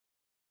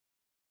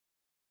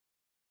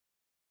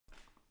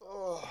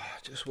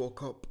just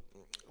woke up.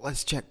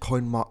 Let's check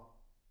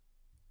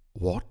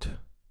What?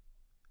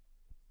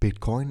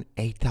 Bitcoin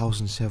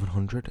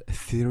 8,700,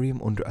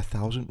 Ethereum under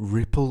 1,000,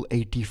 Ripple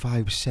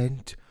 85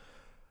 cent,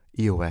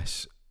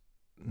 EOS.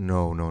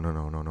 No.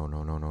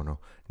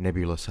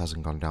 Nebulous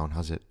hasn't gone down,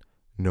 has it?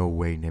 No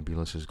way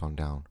Nebulous has gone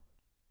down.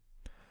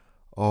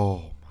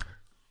 Oh my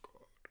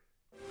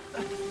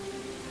God.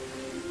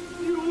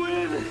 You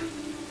win.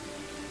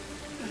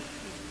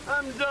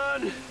 I'm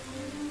done.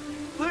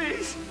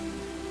 Please.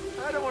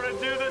 I don't want to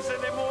do this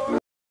anymore.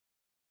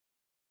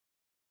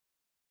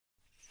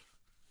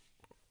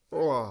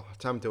 Oh,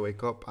 time to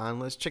wake up and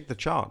let's check the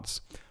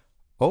charts.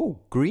 Oh,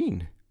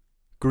 green,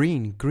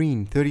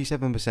 37%,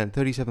 20%,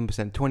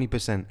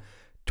 19%,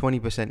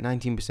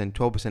 12%,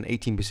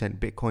 18%,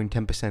 Bitcoin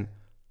 10%.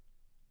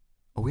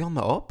 Are we on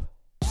the up?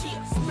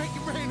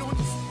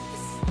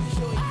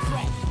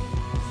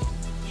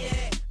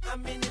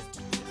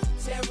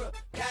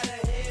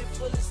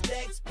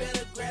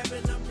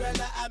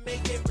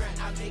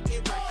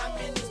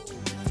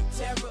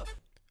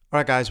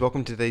 Alright guys,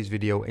 welcome to today's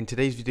video. In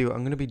today's video, I'm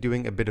going to be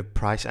doing a bit of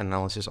price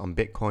analysis on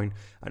Bitcoin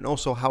and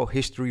also how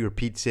history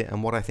repeats it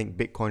and what I think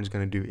Bitcoin is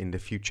going to do in the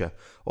future.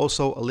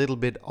 Also, a little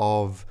bit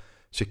of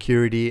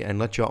security and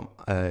let your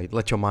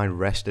mind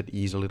rest at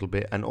ease a little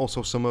bit, and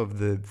also some of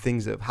the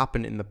things that have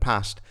happened in the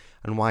past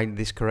and why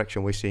this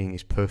correction we're seeing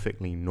is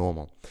perfectly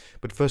normal.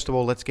 But first of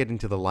all, let's get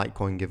into the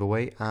Litecoin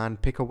giveaway and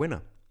pick a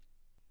winner.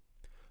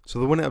 So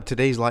the winner of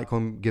today's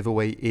Litecoin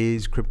giveaway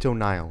is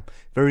cryptojackk.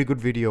 Very good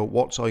video.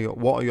 What are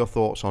your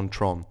thoughts on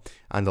Tron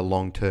and the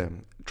long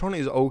term? Tron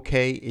is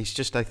okay. It's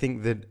just I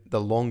think that the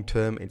long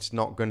term it's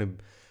not going to.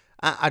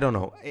 I don't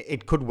know.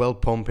 It could well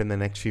pump in the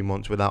next few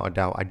months without a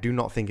doubt. I do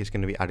not think it's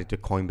going to be added to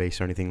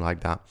Coinbase or anything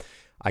like that.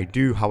 I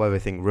do, however,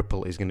 think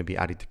Ripple is going to be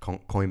added to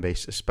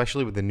Coinbase,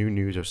 especially with the new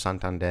news of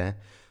Santander.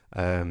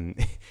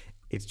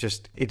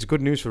 It's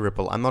good news for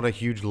Ripple. I'm not a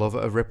huge lover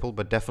of Ripple,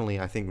 but definitely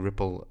I think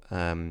Ripple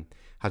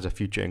has a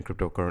future in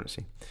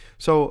cryptocurrency.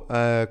 So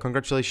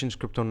congratulations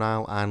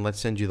cryptojackk, and let's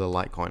send you the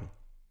Litecoin.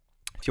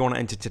 If you want to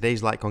enter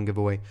today's Litecoin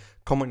giveaway,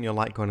 comment your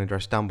Litecoin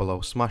address down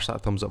below, smash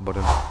that thumbs up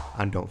button,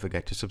 and don't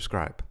forget to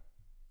subscribe.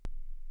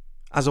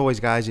 As always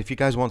guys, if you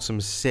guys want some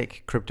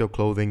sick crypto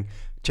clothing,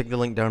 check the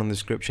link down in the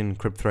description,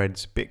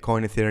 CryptThreads,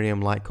 Bitcoin,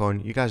 Ethereum,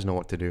 Litecoin, you guys know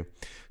what to do.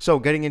 So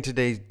getting into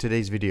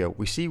today's video,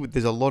 we see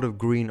there's a lot of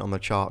green on the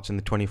charts in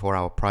the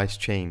 24-hour price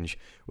change,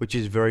 which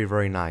is very,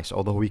 very nice.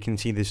 Although we can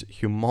see this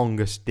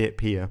humongous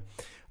dip here,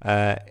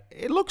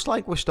 it looks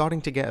like we're starting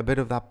to get a bit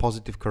of that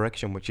positive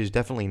correction, which is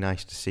definitely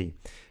nice to see.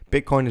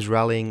 Bitcoin is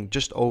rallying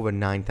just over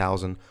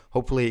 9,000.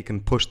 Hopefully it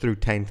can push through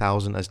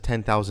 10,000, as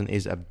 10,000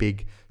 is a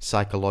big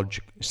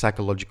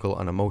psychological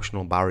and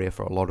emotional barrier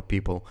for a lot of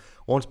people.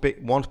 Once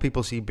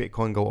people see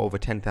Bitcoin go over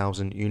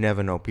 10,000, you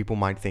never know. People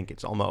might think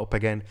it's on the up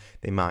again.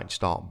 They might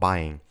start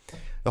buying.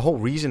 The whole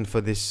reason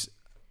for this,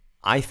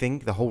 I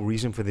think the whole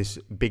reason for this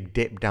big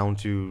dip down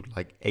to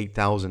like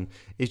 8,000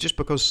 is just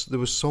because there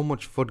was so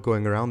much FUD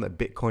going around that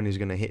Bitcoin is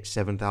going to hit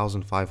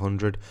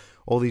 7,500.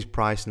 All these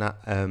price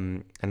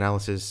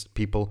analysis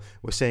people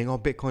were saying, oh,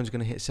 Bitcoin's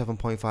going to hit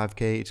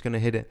 7.5k, it's going to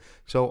hit it.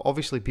 So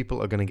obviously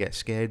people are going to get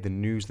scared. The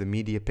news, the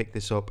media pick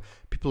this up.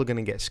 People are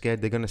going to get scared.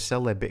 They're going to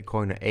sell their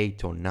Bitcoin at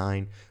 8 or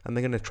 9, and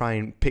they're going to try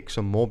and pick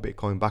some more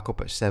Bitcoin back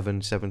up at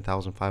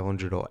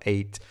 7,500 or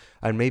 8,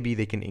 and maybe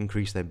they can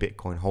increase their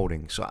Bitcoin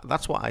holdings. So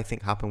that's what I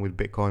think happened with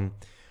Bitcoin.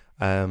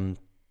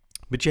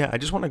 But yeah, I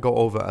just want to go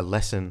over a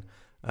lesson.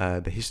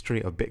 The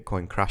history of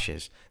Bitcoin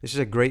crashes. This is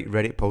a great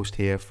Reddit post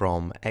here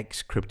from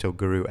crypto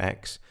guru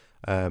X.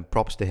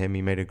 Props to him,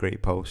 he made a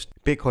great post.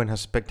 Bitcoin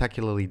has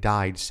spectacularly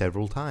died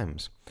several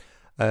times.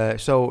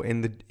 So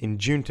in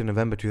June to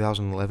November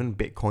 2011,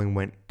 Bitcoin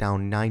went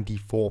down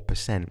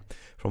 94%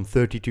 from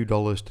 $32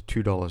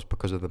 to $2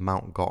 because of the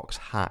Mt. Gox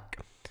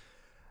hack.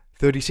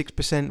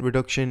 36%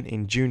 reduction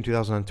in June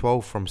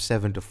 2012 from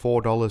 $7 to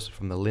 $4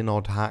 from the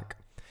Linode hack.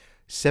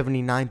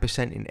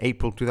 79% in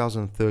April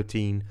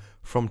 2013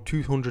 from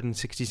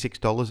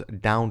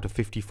 $266 down to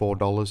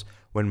 $54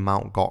 when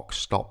Mt. Gox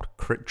stopped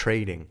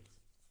trading.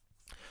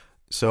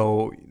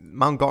 So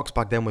Mt. Gox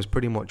back then was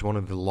pretty much one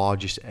of the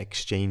largest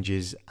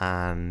exchanges,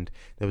 and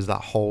there was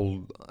that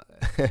whole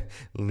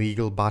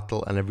legal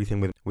battle and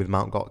everything with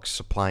Mt. Gox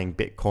supplying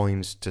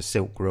bitcoins to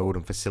Silk Road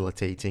and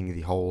facilitating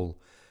the whole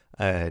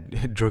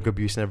drug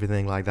abuse and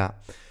everything like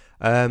that.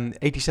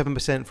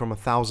 87% from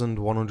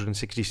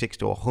 $1,166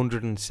 to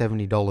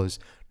 $170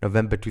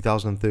 November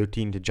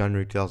 2013 to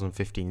January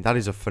 2015. That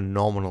is a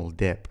phenomenal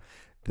dip.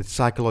 The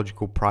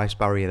psychological price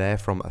barrier there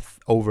from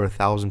over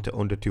 1,000 to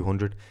under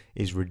 200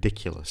 is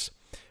ridiculous.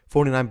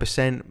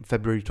 49%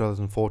 February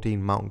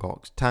 2014 Mt.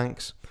 Gox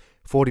tanks.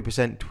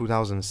 40%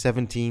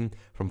 2017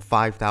 from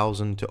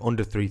 5,000 to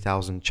under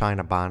 3,000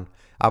 China ban.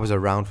 I was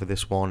around for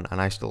this one and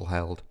I still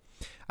held.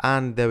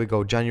 And there we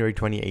go, January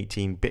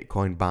 2018,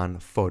 Bitcoin ban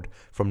FUD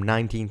from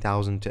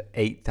 19,000 to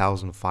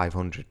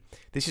 8,500.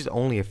 This is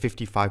only a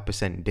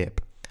 55% dip.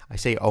 I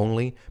say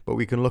only, but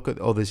we can look at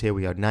others here.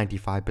 We had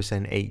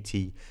 95%,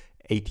 80,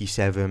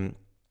 87,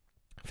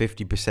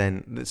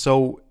 50%.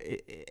 So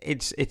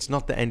it's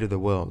not the end of the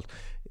world.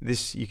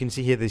 This, you can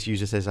see here, this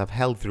user says, I've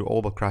held through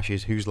all the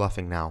crashes, who's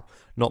laughing now?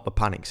 Not the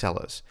panic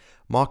sellers.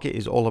 Market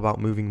is all about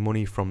moving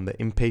money from the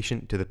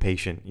impatient to the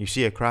patient. You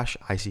see a crash,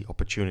 I see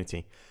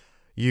opportunity.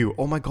 You,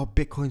 oh my god,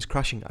 Bitcoin's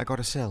crashing, I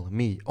gotta sell.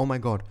 Me, oh my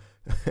god,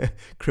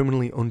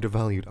 criminally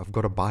undervalued, I've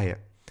gotta buy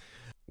it.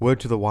 Word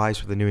to the wise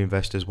for the new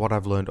investors, what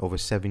I've learned over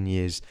 7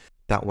 years,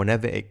 that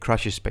whenever it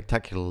crashes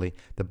spectacularly,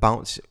 the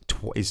bounce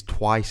is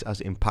twice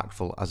as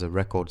impactful as a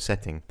record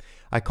setting.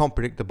 I can't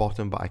predict the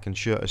bottom, but I can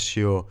sure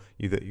assure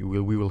you that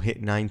we will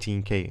hit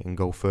 19k and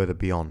go further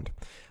beyond.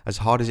 As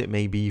hard as it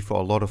may be for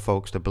a lot of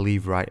folks to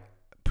believe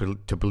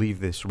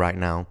this right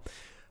now,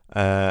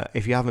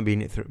 if you haven't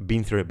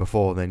been through it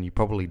before, then you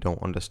probably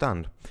don't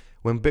understand.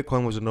 When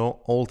Bitcoin was an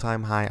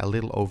all-time high a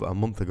little over a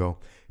month ago,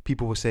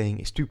 people were saying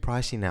it's too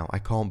pricey now, I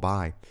can't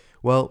buy.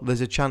 Well, there's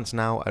a chance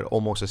now at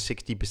almost a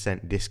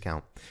 60%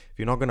 discount. If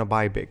you're not going to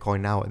buy Bitcoin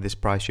now at this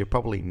price, you're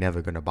probably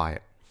never going to buy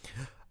it.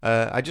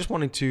 I just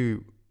wanted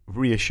to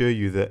reassure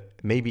you that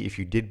maybe if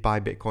you did buy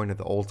Bitcoin at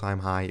the all-time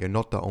high, you're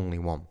not the only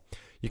one.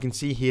 You can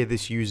see here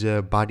this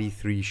user,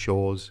 Baddy3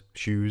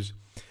 Shoes,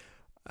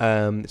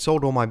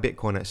 sold all my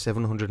Bitcoin at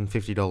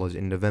 $750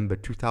 in November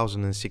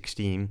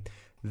 2016,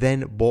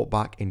 then bought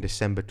back in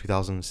December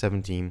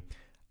 2017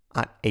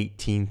 at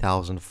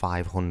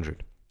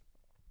 18,500.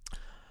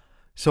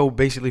 So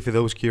basically, for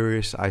those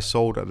curious, I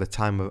sold at that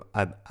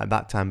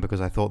time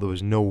because I thought there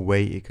was no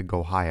way it could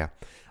go higher.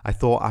 I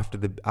thought after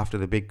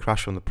the big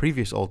crash from the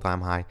previous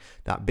all-time high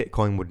that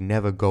Bitcoin would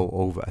never go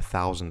over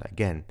 1,000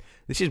 again.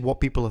 This is what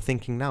people are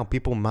thinking now.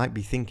 People might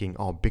be thinking,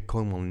 oh,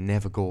 Bitcoin will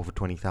never go over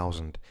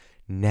 20,000.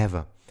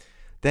 Never.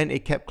 Then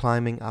it kept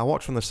climbing. I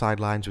watched from the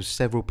sidelines with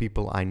several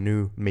people I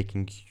knew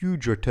making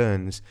huge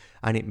returns,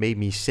 and it made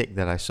me sick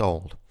that I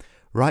sold.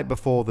 Right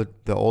before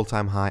the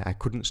all-time high, I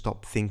couldn't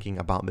stop thinking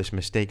about this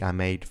mistake I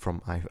made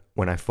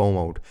when I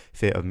FOMO'd,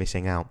 fear of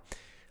missing out.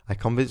 I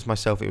convinced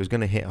myself it was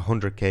going to hit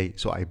 100k,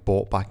 so I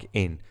bought back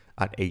in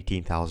at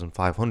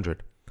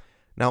 18,500.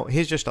 Now,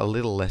 here's just a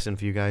little lesson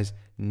for you guys.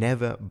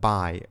 Never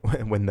buy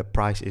when the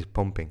price is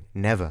pumping.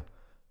 Never.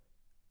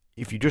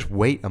 If you just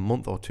wait a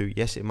month or two,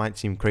 yes, it might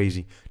seem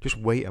crazy, just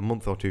wait a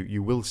month or two,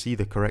 you will see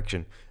the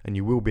correction and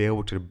you will be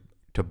able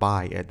to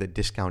buy at the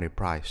discounted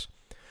price.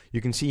 You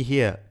can see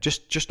here,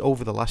 just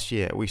over the last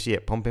year, we see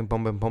it pumping,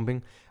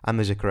 and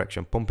there's a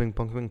correction. Pumping,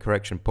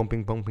 correction,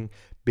 pumping,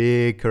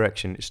 big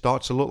correction. It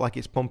starts to look like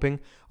it's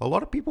pumping. A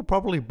lot of people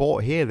probably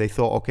bought here. They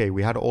thought, okay,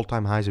 we had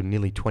all-time highs of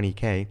nearly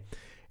 20k.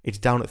 It's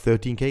down at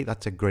 13k.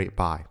 That's a great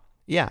buy.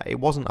 Yeah, it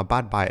wasn't a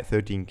bad buy at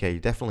 13k.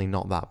 Definitely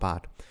not that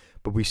bad.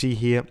 But we see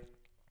here,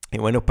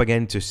 it went up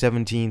again to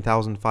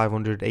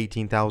 17,500,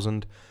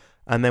 18,000.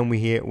 And then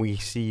we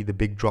see the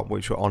big drop,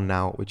 which we're on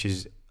now, which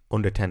is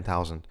under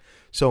 10,000.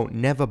 So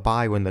never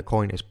buy when the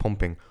coin is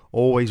pumping.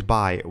 Always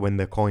buy when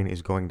the coin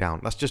is going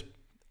down. That's just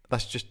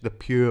the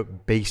pure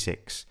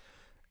basics.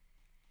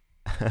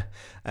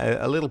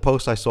 A little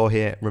post I saw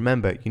here.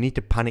 Remember, you need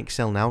to panic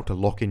sell now to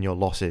lock in your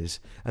losses.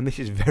 And this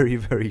is very,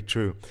 very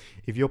true.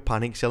 If you're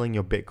panic selling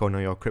your Bitcoin or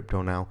your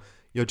crypto now,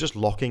 you're just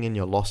locking in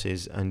your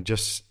losses, and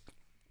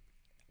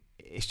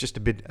it's just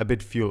a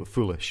bit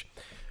foolish.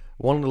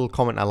 One little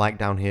comment I like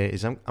down here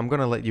is I'm going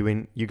to let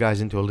you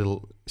guys into a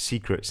little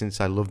secret, since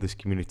I love this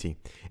community.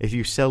 If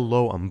you sell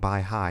low and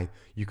buy high,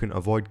 you can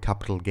avoid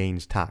capital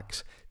gains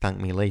tax. Thank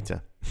me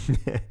later.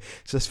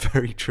 So that's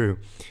very true.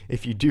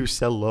 If you do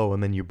sell low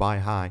and then you buy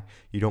high,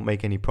 you don't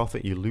make any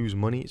profit, you lose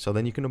money. So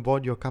then you can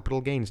avoid your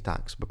capital gains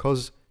tax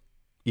because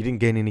you didn't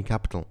gain any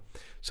capital.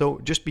 So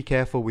just be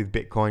careful with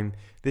Bitcoin.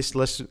 This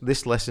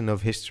lesson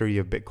of history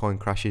of Bitcoin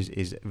crashes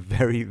is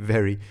very,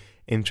 very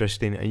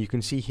interesting, and you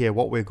can see here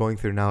what we're going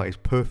through now is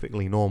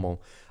perfectly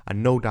normal,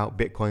 and no doubt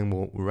Bitcoin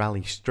will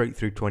rally straight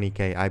through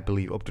 20k, I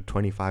believe up to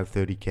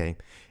 25-30k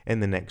in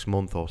the next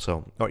month or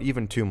so, or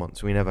even 2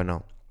 months, we never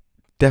know.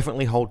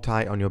 Definitely hold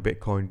tight on your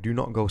Bitcoin, do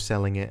not go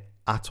selling it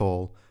at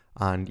all,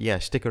 and yeah,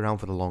 stick around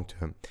for the long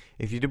term.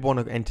 If you did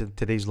want to enter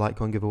today's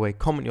Litecoin giveaway,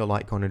 comment your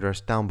Litecoin address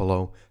down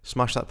below,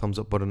 smash that thumbs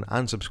up button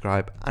and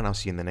subscribe, and I'll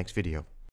see you in the next video.